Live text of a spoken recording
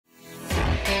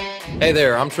Hey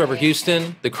there, I'm Trevor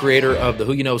Houston, the creator of the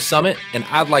Who You Know Summit, and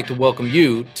I'd like to welcome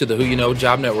you to the Who You Know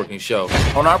Job Networking Show.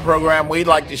 On our program, we'd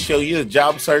like to show you a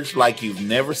job search like you've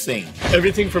never seen.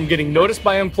 Everything from getting noticed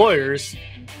by employers,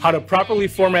 how to properly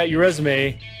format your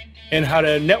resume, and how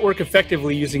to network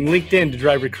effectively using LinkedIn to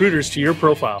drive recruiters to your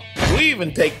profile. We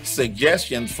even take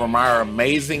suggestions from our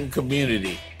amazing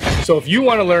community. So if you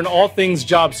want to learn all things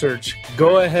job search,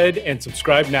 go ahead and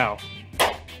subscribe now.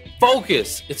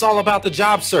 Focus! It's all about the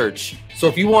job search. So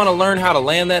if you want to learn how to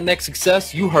land that next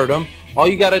success, you heard them. All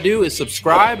you got to do is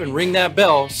subscribe and ring that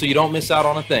bell so you don't miss out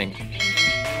on a thing.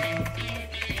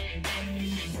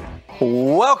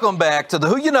 Welcome back to the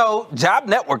Who You Know Job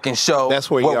Networking Show.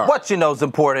 That's where you are. What you know is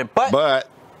important, but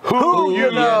who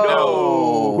you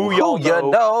know?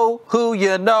 Who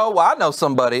you know? Well, I know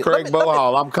somebody. Craig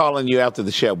Bohall, I'm calling you after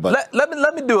the show, but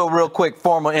let me do a real quick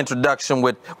formal introduction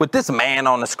with this man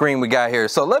on the screen we got here.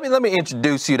 So let me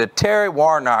introduce you to Terry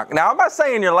Warnock. Now, am I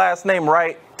saying your last name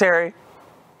right, Terry?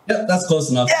 Yeah, that's close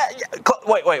enough. Yeah.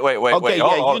 Wait. okay,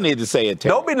 Hold. You need to say it,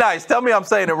 Terry. Don't be nice. Tell me I'm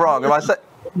saying it wrong. Am I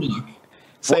saying?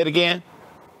 Say it again.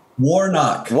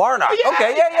 Warnock. Warnock.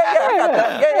 Okay, yeah. I got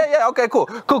that. Yeah. Okay, cool.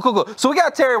 So we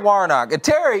got Terry Warnock, and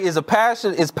Terry is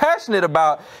passionate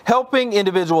about helping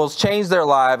individuals change their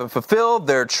life and fulfill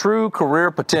their true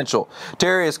career potential.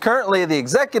 Terry is currently the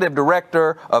executive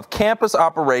director of campus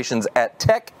operations at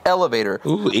Tech Elevator,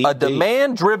 a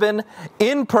demand-driven,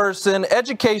 in-person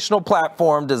educational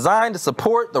platform designed to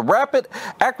support the rapid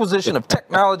acquisition of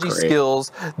technology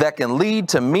skills that can lead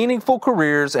to meaningful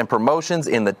careers and promotions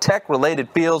in the tech-related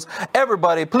fields.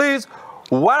 Everybody, please,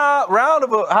 round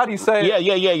of how do you say it?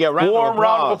 Yeah. Warm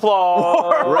round of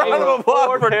applause. Round of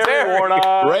applause for Terry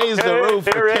Warnock. Raise the roof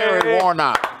for Terry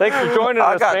Warnock. Thanks for joining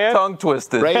us, I man. got tongue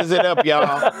twisted. Raise it up,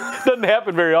 y'all. Doesn't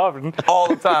happen very often. All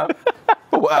the time.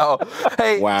 Wow.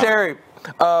 Hey, Wow. Terry,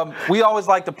 we always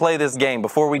like to play this game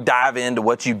before we dive into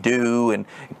what you do and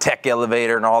Tech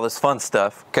Elevator and all this fun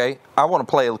stuff, okay? I want to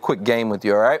play a quick game with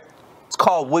you, all right? It's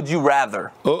called Would You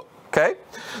Rather. Oh. Okay,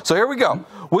 so here we go.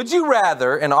 Would you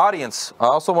rather, and audience, I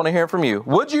also want to hear from you.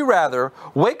 Would you rather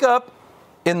wake up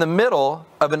in the middle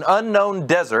of an unknown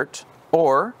desert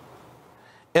or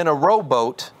in a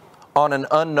rowboat on an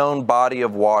unknown body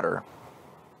of water?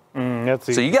 That's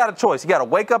easy. So you got a choice. You got to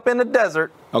wake up in the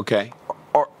desert, Okay.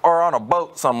 or on a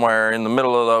boat somewhere in the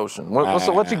middle of the ocean.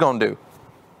 What you gonna do?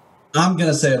 I'm going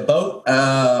to say a boat.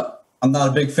 I'm not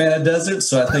a big fan of deserts,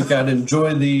 so I think I'd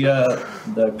enjoy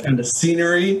the kind of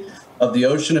scenery of the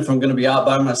ocean if I'm going to be out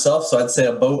by myself. So I'd say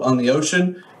a boat on the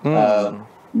ocean.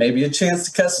 Maybe a chance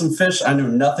to catch some fish. I know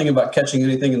nothing about catching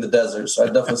anything in the desert, so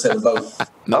I'd definitely say the boat.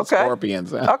 No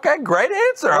scorpions. Huh? Okay, great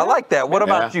answer. I like that. What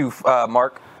about you,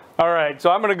 Mark? All right,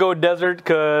 so I'm going to go desert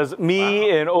because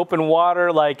in open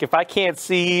water, like if I can't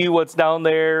see what's down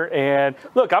there, and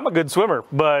look, I'm a good swimmer,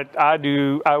 but I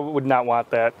would not want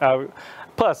that.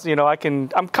 Plus,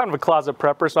 I'm kind of a closet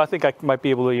prepper, so I think I might be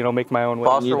able to, make my own way.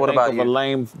 Foster, what about you? A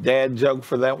lame dad joke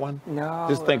for that one? No.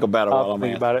 Just think about it while I'll I'm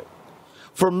think about it.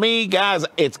 For me, guys,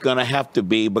 it's going to have to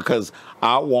be because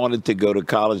I wanted to go to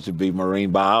college to be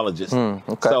marine biologist.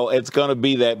 Okay. So it's going to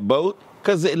be that boat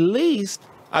because at least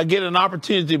I get an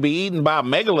opportunity to be eaten by a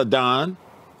megalodon.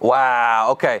 Wow.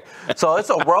 Okay. So it's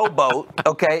a rowboat.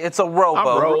 Okay. It's a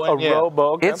rowboat.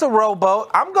 Rowboat. Okay. It's a rowboat.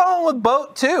 I'm going with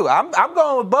boat too. I'm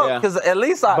going with boat because at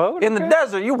least in the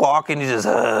desert you walk and you just.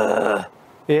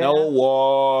 No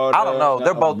water. I don't know.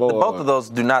 They're both of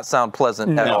those do not sound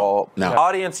pleasant at all. No.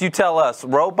 Audience, you tell us,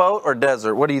 rowboat or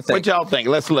desert? What do you think? What y'all think?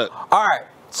 Let's look. All right.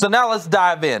 So now let's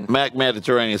dive in. Mac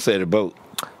Mediterranean said a boat.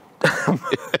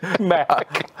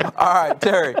 Mac. All right,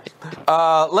 Terry.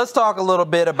 Let's talk a little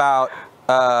bit about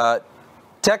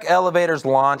Tech Elevator's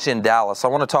launch in Dallas. I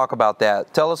want to talk about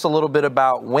that. Tell us a little bit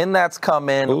about when that's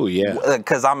coming. Oh, yeah.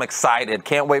 Because I'm excited.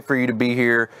 Can't wait for you to be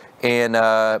here. And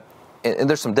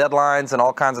there's some deadlines and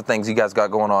all kinds of things you guys got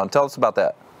going on. Tell us about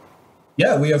that.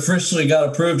 Yeah, we officially got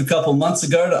approved a couple months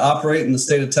ago to operate in the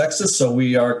state of Texas. So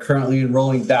we are currently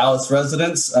enrolling Dallas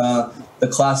residents. The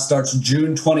class starts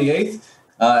June 28th.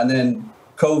 And then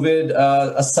COVID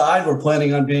aside, we're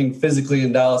planning on being physically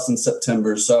in Dallas in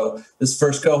September. So this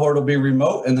first cohort will be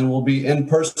remote, and then we'll be in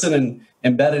person and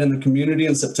embedded in the community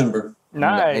in September.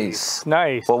 Nice.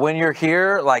 Well, when you're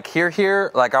here, like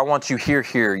here, like I want you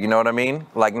here, you know what I mean?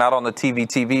 Like not on the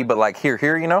TV, but like here,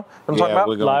 you know what I'm talking about?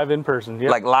 Live in person.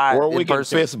 Yep. Like live Or in we can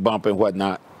person. fist bump and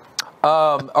whatnot.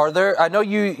 Are there? I know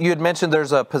you had mentioned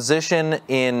there's a position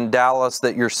in Dallas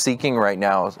that you're seeking right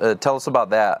now. Tell us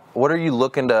about that. What are you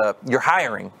looking to? You're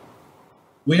hiring.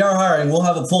 We are hiring. We'll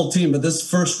have a full team, but this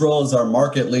first role is our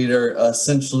market leader,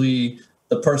 essentially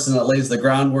the person that lays the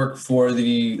groundwork for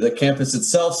the campus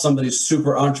itself, somebody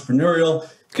super entrepreneurial,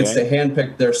 gets to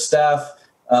handpick their staff,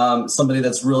 somebody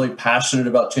that's really passionate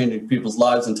about changing people's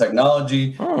lives and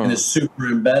technology and is super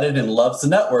embedded and loves to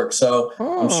network. So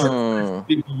I'm sure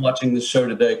people watching this show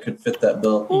today could fit that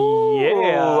bill.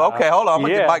 Yeah. Okay, hold on. I'm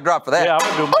going to get mic drop for that. Yeah, I'm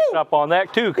going to do a mic drop on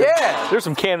that, too. Yeah. There's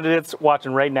some candidates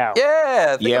watching right now.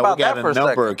 Yeah, think about we got that for a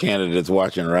number second. of candidates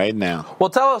watching right now. Well,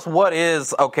 tell us what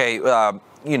is,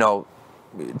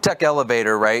 Tech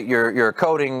Elevator, right? Your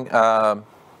coding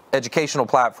educational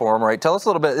platform, right? Tell us a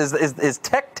little bit. Is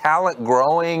tech talent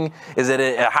growing? Is it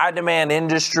a high demand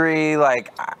industry?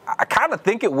 Like, I kind of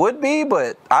think it would be,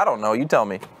 but I don't know. You tell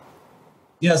me.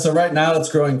 Yeah, so right now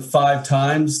it's growing 5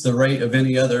 times the rate of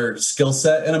any other skill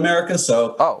set in America.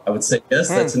 So I would say yes,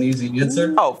 that's an easy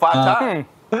answer. Oh, 5 times.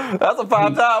 That's a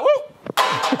 5 time. Woo!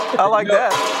 I like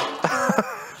that.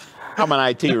 I'm an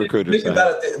IT recruiter. Think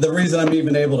about it. The reason I'm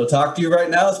even able to talk to you right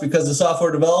now is because of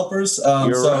software developers.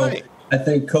 Right. I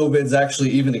think COVID's actually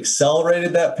even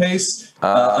accelerated that pace.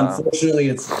 Unfortunately,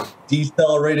 it's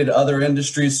decelerated other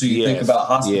industries. So you think about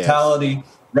hospitality,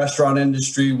 restaurant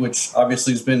industry, which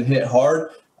obviously has been hit hard.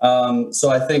 So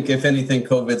I think if anything,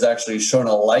 COVID's actually shown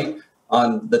a light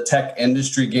on the tech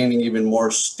industry gaining even more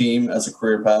steam as a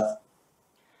career path.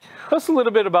 Tell us a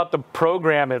little bit about the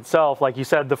program itself. Like you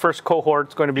said, the first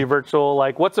cohort's going to be virtual.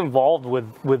 Like, what's involved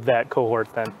with that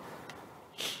cohort then?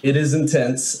 It is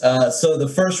intense. So the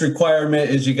first requirement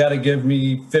is you got to give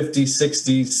me 50,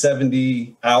 60,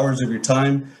 70 hours of your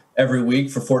time every week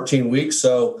for 14 weeks.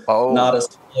 So not a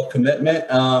small commitment.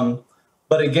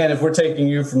 But again, if we're taking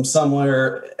you from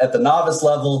somewhere at the novice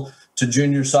level to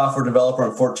junior software developer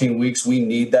in 14 weeks, we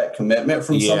need that commitment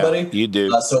from somebody. You do.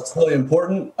 So it's really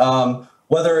important.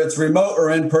 Whether it's remote or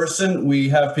in person, we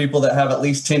have people that have at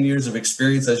least 10 years of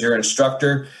experience as your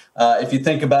instructor. If you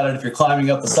think about it, if you're climbing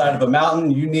up the side of a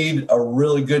mountain, you need a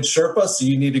really good Sherpa. So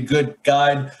you need a good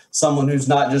guide, someone who's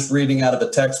not just reading out of a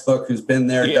textbook, who's been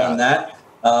there, done that.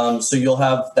 So you'll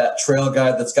have that trail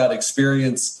guide that's got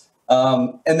experience.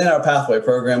 And then our pathway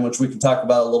program, which we can talk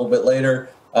about a little bit later,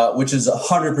 which is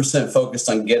 100% focused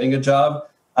on getting a job.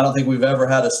 I don't think we've ever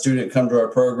had a student come to our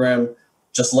program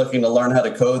just looking to learn how to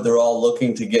code. They're all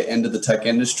looking to get into the tech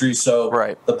industry. So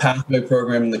the pathway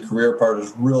program and the career part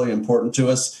is really important to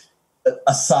us,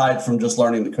 aside from just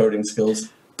learning the coding skills.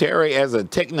 Terry, as a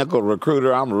technical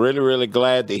recruiter, I'm really, really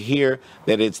glad to hear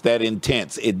that it's that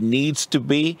intense. It needs to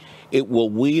be. It will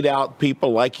weed out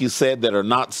people, like you said, that are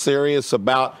not serious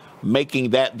about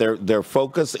making that their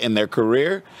focus in their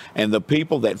career. And the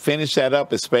people that finish that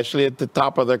up, especially at the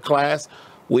top of their class,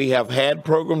 we have had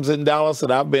programs in Dallas that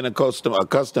I've been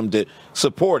accustomed to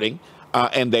supporting,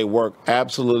 and they work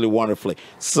absolutely wonderfully.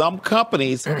 Some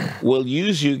companies will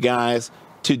use you guys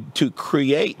to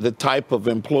create the type of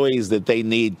employees that they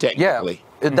need technically.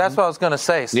 Yeah, that's what I was going to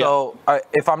say. So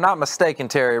if I'm not mistaken,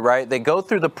 Terry, right, they go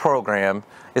through the program.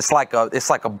 It's like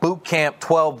a boot camp,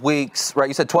 12 weeks, right?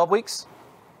 You said 12 weeks?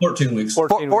 14 weeks.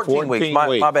 14 weeks.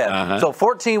 My bad. So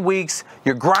 14 weeks,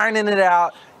 you're grinding it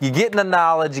out, you're getting the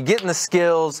knowledge, you're getting the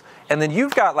skills, and then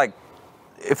you've got, like,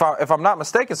 if I'm not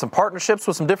mistaken, some partnerships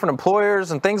with some different employers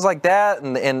and things like that.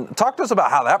 And talk to us about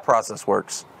how that process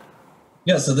works.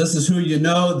 Yeah, so this is who you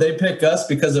know. They pick us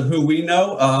because of who we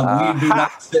know. We do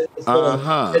not sit in this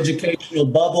little educational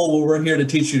bubble where we're here to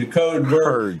teach you to code.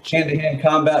 We're hand-to-hand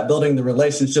combat, building the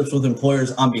relationships with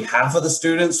employers on behalf of the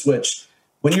students, which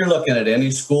when you're looking at any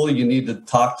school, you need to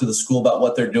talk to the school about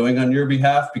what they're doing on your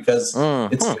behalf, because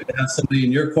it's good to have somebody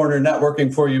in your corner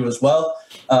networking for you as well.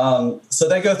 So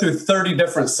they go through 30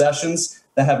 different sessions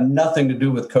that have nothing to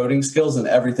do with coding skills and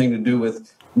everything to do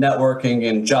with networking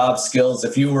and job skills.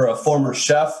 If you were a former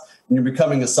chef and you're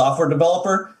becoming a software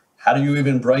developer, how do you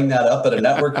even bring that up at a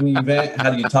networking event?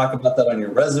 How do you talk about that on your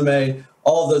resume?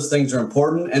 All of those things are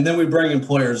important. And then we bring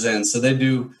employers in. So they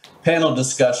do panel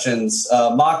discussions,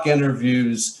 mock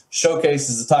interviews,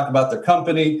 showcases to talk about their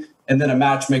company, and then a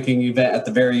matchmaking event at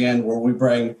the very end where we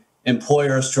bring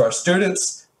employers to our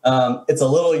students. It's a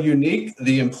little unique.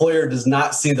 The employer does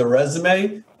not see the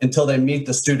resume until they meet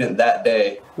the student that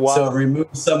day. Wow. So it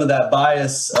removes some of that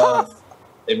bias of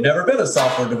they've never been a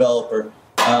software developer.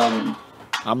 I'm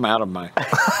out of my...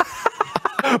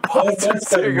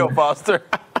 There you go, Foster.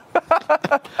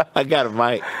 I got a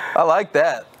mic. I like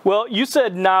that. Well, you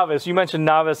said novice. You mentioned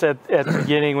novice at the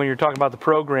beginning when you were talking about the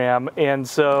program. And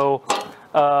so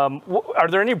are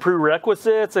there any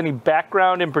prerequisites, any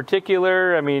background in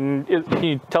particular? I mean, can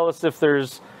you tell us if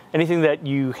there's anything that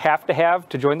you have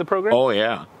to join the program? Oh,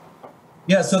 yeah.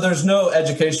 Yeah, so there's no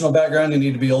educational background. You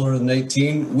need to be older than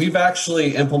 18. We've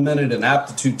actually implemented an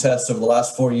aptitude test over the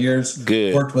last 4 years.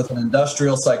 Good. Worked with an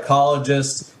industrial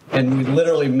psychologist, and we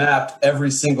literally mapped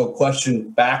every single question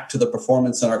back to the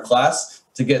performance in our class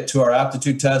to get to our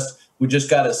aptitude test. We just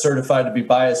got it certified to be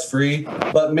bias-free,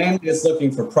 but mainly it's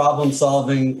looking for problem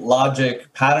solving,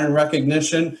 logic, pattern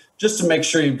recognition, just to make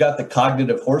sure you've got the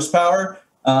cognitive horsepower.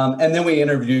 And then we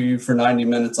interview you for 90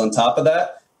 minutes on top of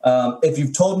that. If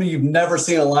you've told me you've never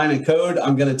seen a line of code,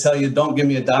 I'm going to tell you, don't give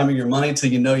me a dime of your money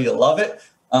till you know you love it.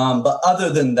 But other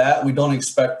than that, we don't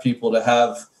expect people to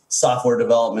have software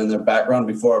development in their background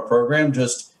before our program,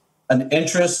 just an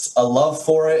interest, a love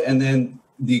for it, and then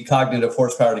the cognitive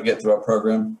horsepower to get through our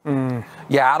program.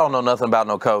 Yeah, I don't know nothing about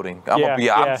no coding. I'm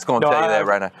just going to tell you that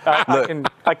right now. Look,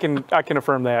 I can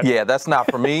affirm that. Yeah, that's not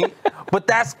for me. But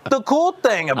that's the cool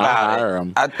thing about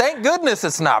it. Thank goodness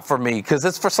it's not for me, because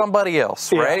it's for somebody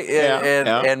else, right?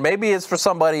 And maybe it's for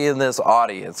somebody in this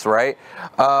audience, right?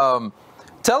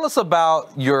 Tell us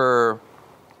about the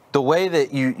way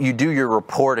that you do your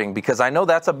reporting, because I know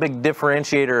that's a big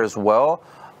differentiator as well.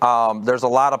 There's a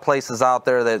lot of places out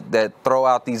there that throw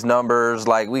out these numbers,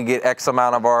 like we get X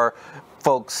amount of our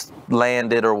folks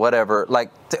landed or whatever. Like,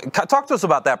 talk to us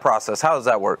about that process. How does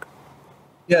that work?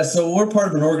 Yeah, so we're part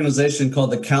of an organization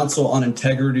called the Council on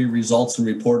Integrity Results and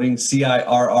Reporting,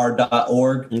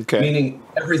 CIRR.org, meaning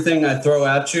everything I throw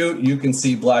at you, you can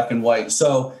see black and white.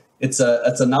 So it's a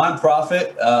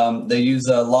nonprofit. They use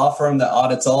a law firm that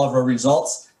audits all of our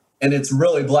results, and it's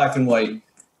really black and white.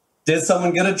 Did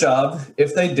someone get a job?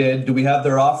 If they did, do we have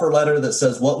their offer letter that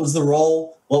says what was the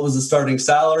role? What was the starting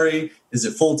salary? Is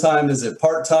it full-time? Is it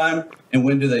part-time? And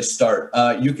when do they start?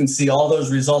 You can see all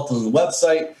those results on the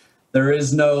website. There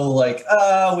is no like,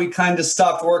 we kind of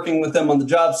stopped working with them on the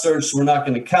job search, so we're not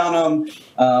going to count them.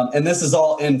 And this is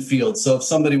all in field. So if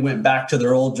somebody went back to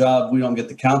their old job, we don't get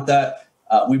to count that.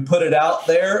 We put it out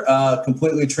there,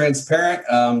 completely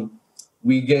transparent.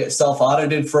 We get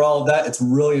self-audited for all of that. It's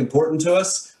really important to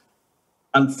us.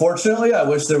 Unfortunately, I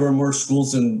wish there were more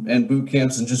schools and boot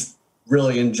camps and just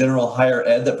really in general higher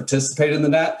ed that participated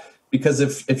in that. Because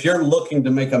if you're looking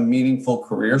to make a meaningful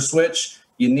career switch,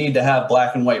 you need to have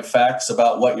black and white facts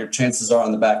about what your chances are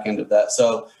on the back end of that.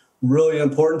 So really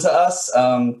important to us.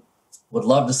 Would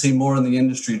love to see more in the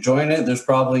industry join it. There's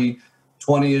probably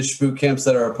 20-ish boot camps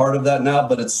that are a part of that now,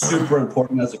 but it's super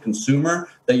important as a consumer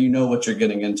that you know what you're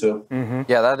getting into. Mm-hmm.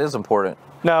 Yeah, that is important.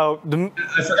 Now,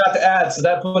 I forgot to add, so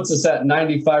that puts us at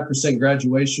 95%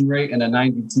 graduation rate and a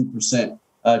 92%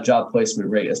 job placement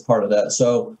rate as part of that.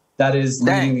 So that is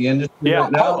leading the industry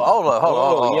right now. Hold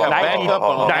on. Yeah, back up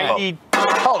on 90.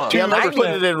 Hold on. Yeah, let me put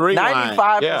it in rewind.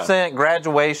 95%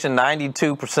 graduation,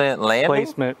 92% landing?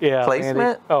 Placement, yeah. Placement?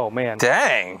 Landing. Oh, man.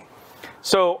 Dang.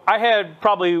 So I had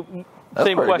probably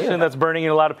same question that's burning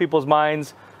in a lot of people's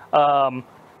minds.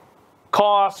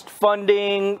 Cost,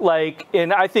 funding,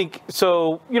 and I think,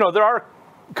 so, there are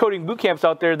coding boot camps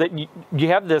out there that you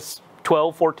have this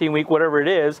 12, 14-week, whatever it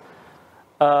is.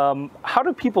 How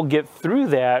do people get through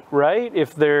that, right?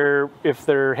 If they're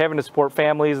having to support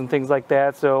families and things like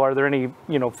that. So are there any,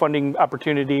 funding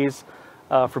opportunities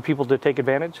for people to take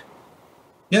advantage?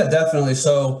 Yeah, definitely.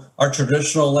 So our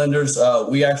traditional lenders,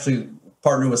 we actually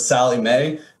partner with Sallie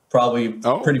Mae. Probably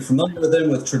pretty familiar with them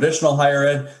with traditional higher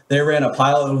ed. They ran a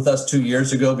pilot with us 2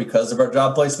 years ago because of our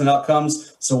job placement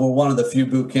outcomes. So we're one of the few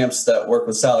boot camps that work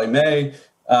with Sallie Mae.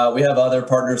 We have other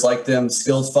partners like them,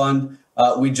 Skills Fund.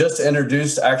 We just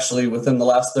introduced, actually, within the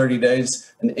last 30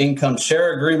 days, an income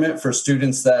share agreement for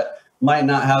students that might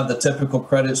not have the typical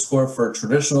credit score for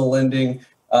traditional lending,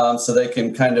 so they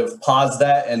can kind of pause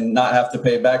that and not have to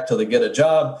pay back till they get a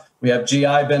job. We have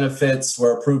GI benefits.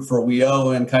 We're approved for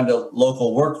WEO and kind of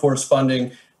local workforce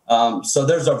funding. So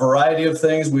there's a variety of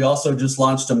things. We also just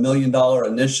launched a $1 million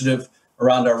initiative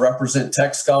around our Represent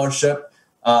Tech Scholarship,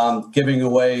 giving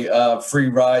away free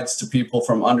rides to people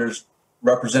from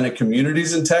underrepresented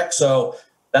communities in tech. So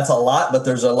that's a lot, but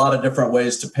there's a lot of different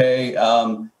ways to pay.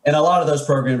 And a lot of those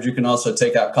programs, you can also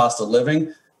take out cost of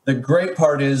living. The great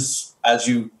part is, as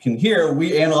you can hear,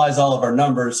 we analyze all of our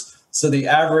numbers. So the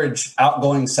average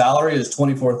outgoing salary is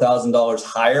 $24,000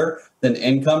 higher than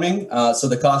incoming. So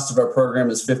the cost of our program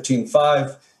is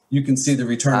 $15,500. You can see the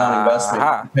return on investment. You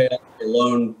can pay off your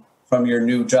loan from your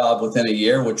new job within a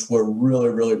year, which we're really,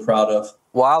 really proud of.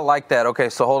 Well, I like that. Okay,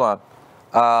 so hold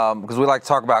on. Because we like to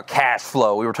talk about cash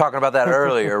flow. We were talking about that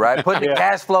earlier, right? Putting the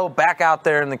cash flow back out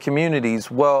there in the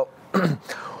communities. Well,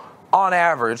 on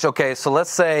average, okay, so let's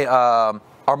say, are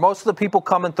most of the people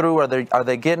coming through, are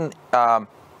they getting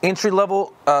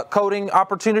entry-level coding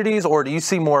opportunities, or do you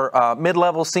see more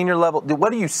mid-level, senior level?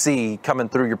 What do you see coming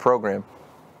through your program?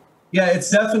 Yeah, it's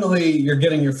definitely, you're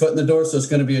getting your foot in the door, so it's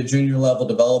going to be a junior level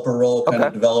developer role, kind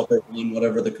of developer one,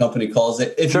 whatever the company calls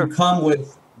it. If you come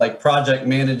with like project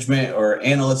management or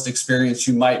analyst experience,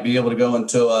 you might be able to go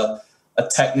into a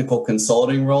technical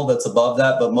consulting role that's above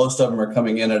that, but most of them are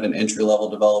coming in at an entry level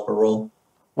developer role.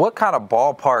 What kind of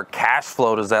ballpark cash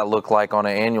flow does that look like on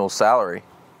an annual salary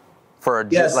for a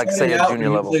like say a junior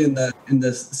level? In the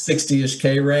 60-ish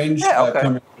K range,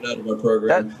 coming out of our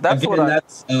program. That's what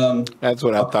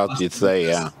I thought you'd say.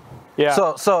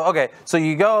 Yeah. So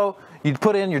you go, you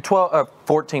put in your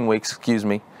 14 weeks.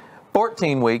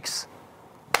 14 weeks.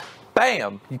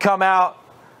 Bam! You come out.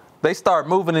 They start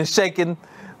moving and shaking,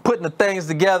 putting the things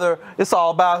together. It's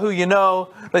all about who you know.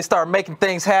 They start making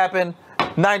things happen.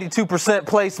 92%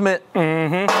 placement.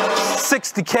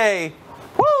 60K.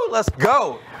 Woo! Let's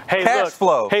go. Cash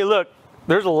flow. Hey, look.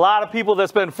 There's a lot of people that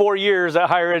spend 4 years at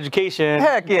higher education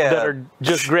that are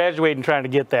just graduating trying to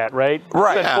get that, right?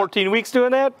 Right. Spend 14 weeks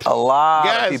doing that? A lot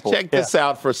of people. Guys, check this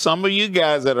out. For some of you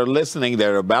guys that are listening that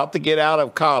are about to get out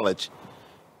of college,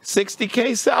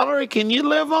 60K salary, can you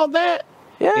live on that?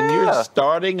 Yeah. And you're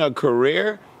starting a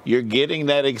career, you're getting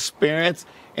that experience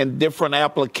in different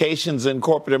applications in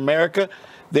corporate America,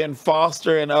 then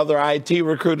Foster and other IT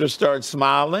recruiters start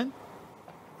smiling.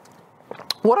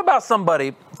 What about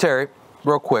somebody, Terry,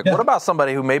 real quick, what about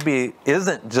somebody who maybe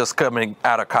isn't just coming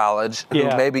out of college, who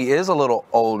maybe is a little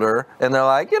older, and they're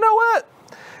like, you know what?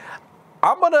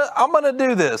 I'm gonna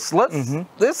do this.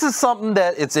 This is something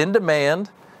that it's in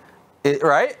demand.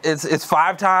 Right? It's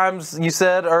 5 times, you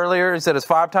said earlier, it's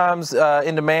 5 times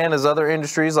in demand as other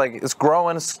industries. Like, it's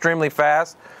growing extremely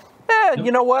fast.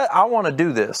 You know what? I want to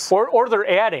do this. Or they're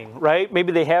adding, right?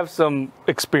 Maybe they have some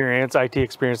experience, IT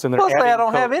experience, and they're adding. Let's say I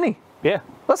don't have any. Yeah.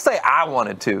 Let's say I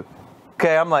wanted to.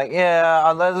 Okay, I'm like,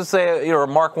 let's say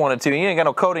Mark wanted to. You ain't got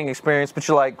no coding experience, but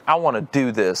you're like, I want to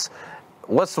do this.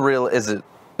 What's the real, is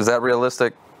that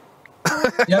realistic?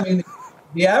 Yeah, I mean,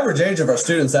 the average age of our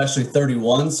students is actually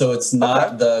 31, so it's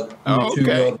not the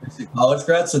 22-year-old college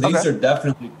grad. So these are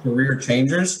definitely career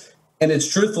changers. And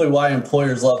it's truthfully why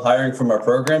employers love hiring from our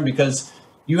program, because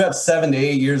you have 7 to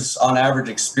 8 years on average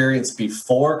experience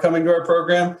before coming to our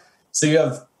program. So you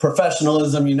have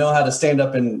professionalism, you know how to stand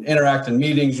up and interact in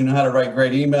meetings, you know how to write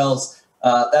great emails.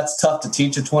 That's tough to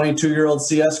teach a 22-year-old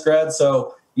CS grad.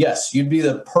 So yes, you'd be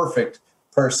the perfect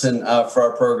person for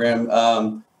our program.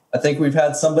 I think we've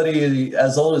had somebody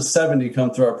as old as 70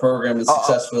 come through our program and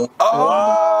successfully.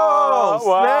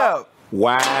 Snap.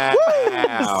 Wow.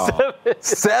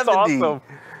 70. Awesome.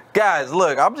 Guys,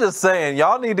 look, I'm just saying,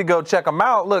 y'all need to go check them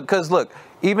out. Because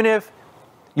even if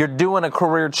you're doing a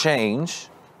career change,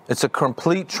 it's a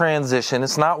complete transition.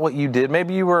 It's not what you did.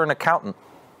 Maybe you were an accountant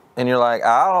and you're like,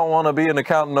 I don't want to be an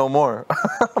accountant no more.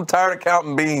 I'm tired of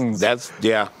counting beans.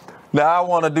 Now I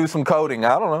want to do some coding.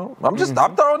 I don't know. I'm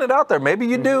throwing it out there. Maybe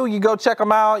you do. You go check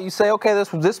them out. You say, okay,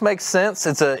 this makes sense.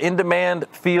 It's an in-demand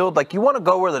field. Like, you want to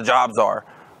go where the jobs are,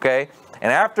 okay?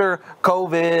 And after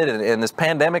COVID and this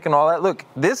pandemic and all that, look,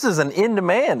 this is an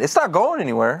in-demand. It's not going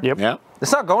anywhere. Yep.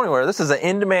 It's not going anywhere. This is an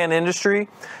in-demand industry.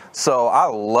 So I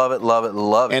love it, love it,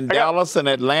 love it. And Dallas and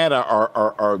Atlanta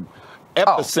are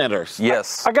epicenters.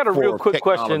 Yes. I got a real quick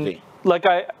technology. question. Like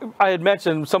I had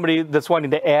mentioned, somebody that's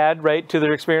wanting to add, right, to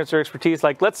their experience or expertise.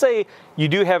 Like, let's say you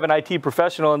do have an IT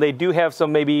professional and they do have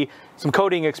maybe some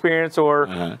coding experience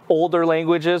or older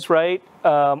languages, right?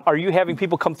 Are you having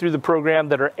people come through the program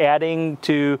that are adding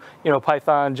to,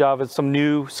 Python, Java, some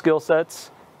new skill sets?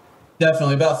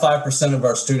 Definitely. About 5% of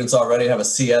our students already have a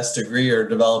CS degree or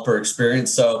developer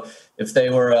experience. So if they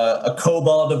were a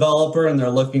COBOL developer and they're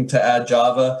looking to add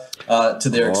Java to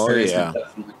their experience, we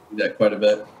definitely do that quite a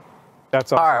bit.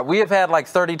 That's awesome. All right, we have had like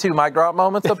 32 mic drop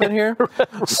moments up in here.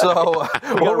 So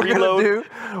what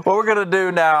we're gonna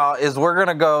do now is we're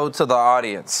gonna go to the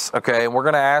audience, okay? And we're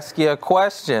gonna ask you a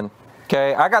question.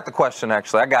 Okay, I got the question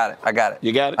actually. I got it.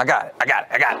 You got it? I got it.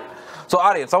 So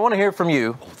audience, I want to hear from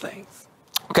you. Oh, thanks.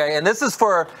 Okay, and this is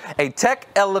for a tech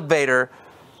elevator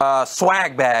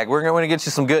swag bag. We're going to get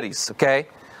you some goodies, okay?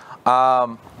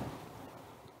 I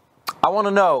want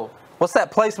to know, what's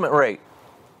that placement rate?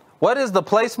 What is the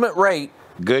placement rate?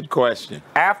 Good question.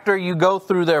 After you go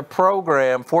through their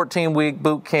program, 14-week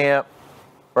boot camp,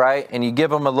 right? And you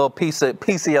give them a little piece of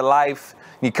your life.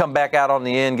 You come back out on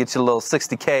the end, get you a little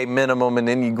 60K minimum, and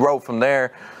then you grow from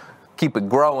there. Keep it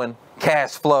growing,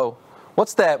 cash flow.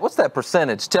 What's that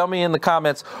percentage? Tell me in the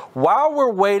comments. While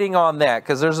we're waiting on that,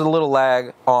 because there's a little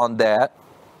lag on that.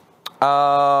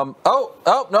 Nope,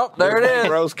 there it is.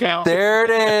 Rose count. There it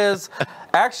is.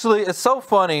 Actually, it's so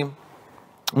funny.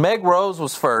 Meg Rose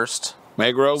was first.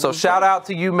 Meg Rose. So shout out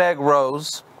to you, Meg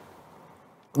Rose.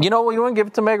 You know what? You want to give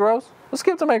it to Meg Rose? Let's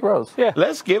give it to Meg Rose. Yeah.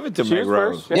 Let's give it to Meg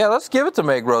Rose. Yeah, let's give it to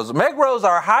Meg Rose. Meg Rose,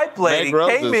 our hype lady, Meg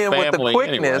Rose came is in with the family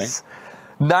quickness.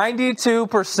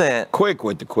 92%. Quick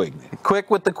with the quickness. Quick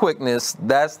with the quickness.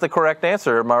 That's the correct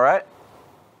answer. Am I right?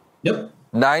 Yep.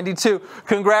 92.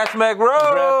 Congrats, Meg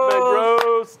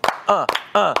Rose.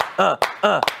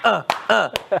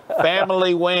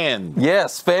 Family win.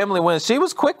 Yes, family wins. She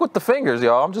was quick with the fingers,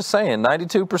 y'all. I'm just saying,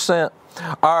 92%.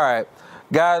 All right.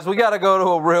 Guys, we got to go to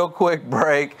a real quick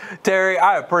break. Terry,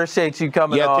 I appreciate you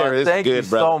coming on. Terry, this Thank is you good,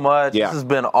 brother. so much. Yeah. This has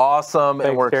been awesome, and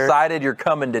Thanks, we're Terry. excited you're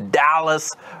coming to Dallas,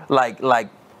 like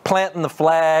planting the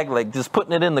flag, like just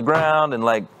putting it in the ground and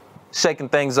like shaking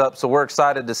things up. So we're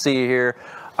excited to see you here.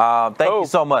 Thank you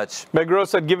so much. Meg Rose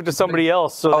said give it to somebody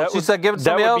else. So She said give it to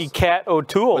somebody That else? would be Kat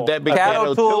O'Toole. Would that be Kat Kat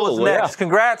O'Toole is next.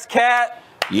 Congrats, Kat.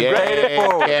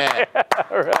 Yeah.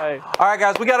 All right. All right,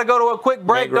 guys, we got to go to a quick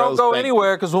break. Meg Don't Rose, go thank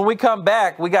anywhere, because when we come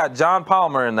back, we got John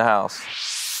Palmer in the house.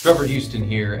 Trevor Houston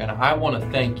here, and I want to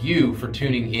thank you for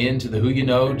tuning in to the Who You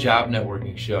Know Job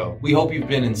Networking Show. We hope you've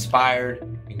been inspired,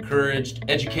 encouraged,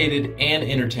 educated, and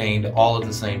entertained all at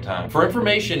the same time. For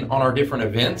information on our different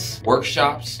events,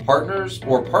 workshops, partners,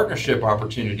 or partnership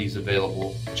opportunities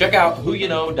available, check out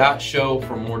whoyouknow.show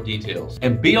for more details.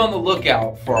 And be on the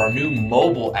lookout for our new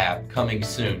mobile app coming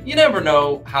soon. You never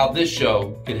know how this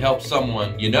show could help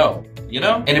someone you know?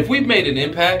 And if we've made an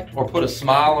impact or put a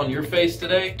smile on your face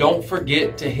today, don't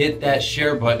forget to hit that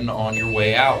share button on your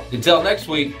way out. Until next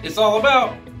week, it's all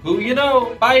about who you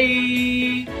know.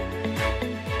 Bye!